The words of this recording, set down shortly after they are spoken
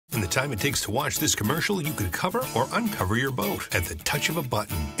time it takes to watch this commercial, you could cover or uncover your boat at the touch of a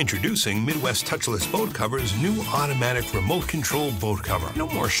button. Introducing Midwest Touchless Boat Cover's new automatic remote control boat cover. No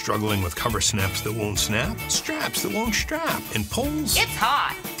more struggling with cover snaps that won't snap, straps that won't strap, and pulls. It's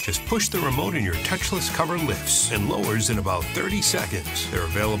hot. Just push the remote and your touchless cover lifts and lowers in about 30 seconds. They're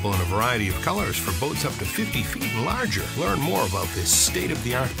available in a variety of colors for boats up to 50 feet and larger. Learn more about this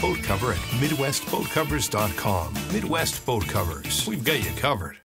state-of-the-art boat cover at MidwestBoatCovers.com. Midwest Boat Covers. We've got you covered.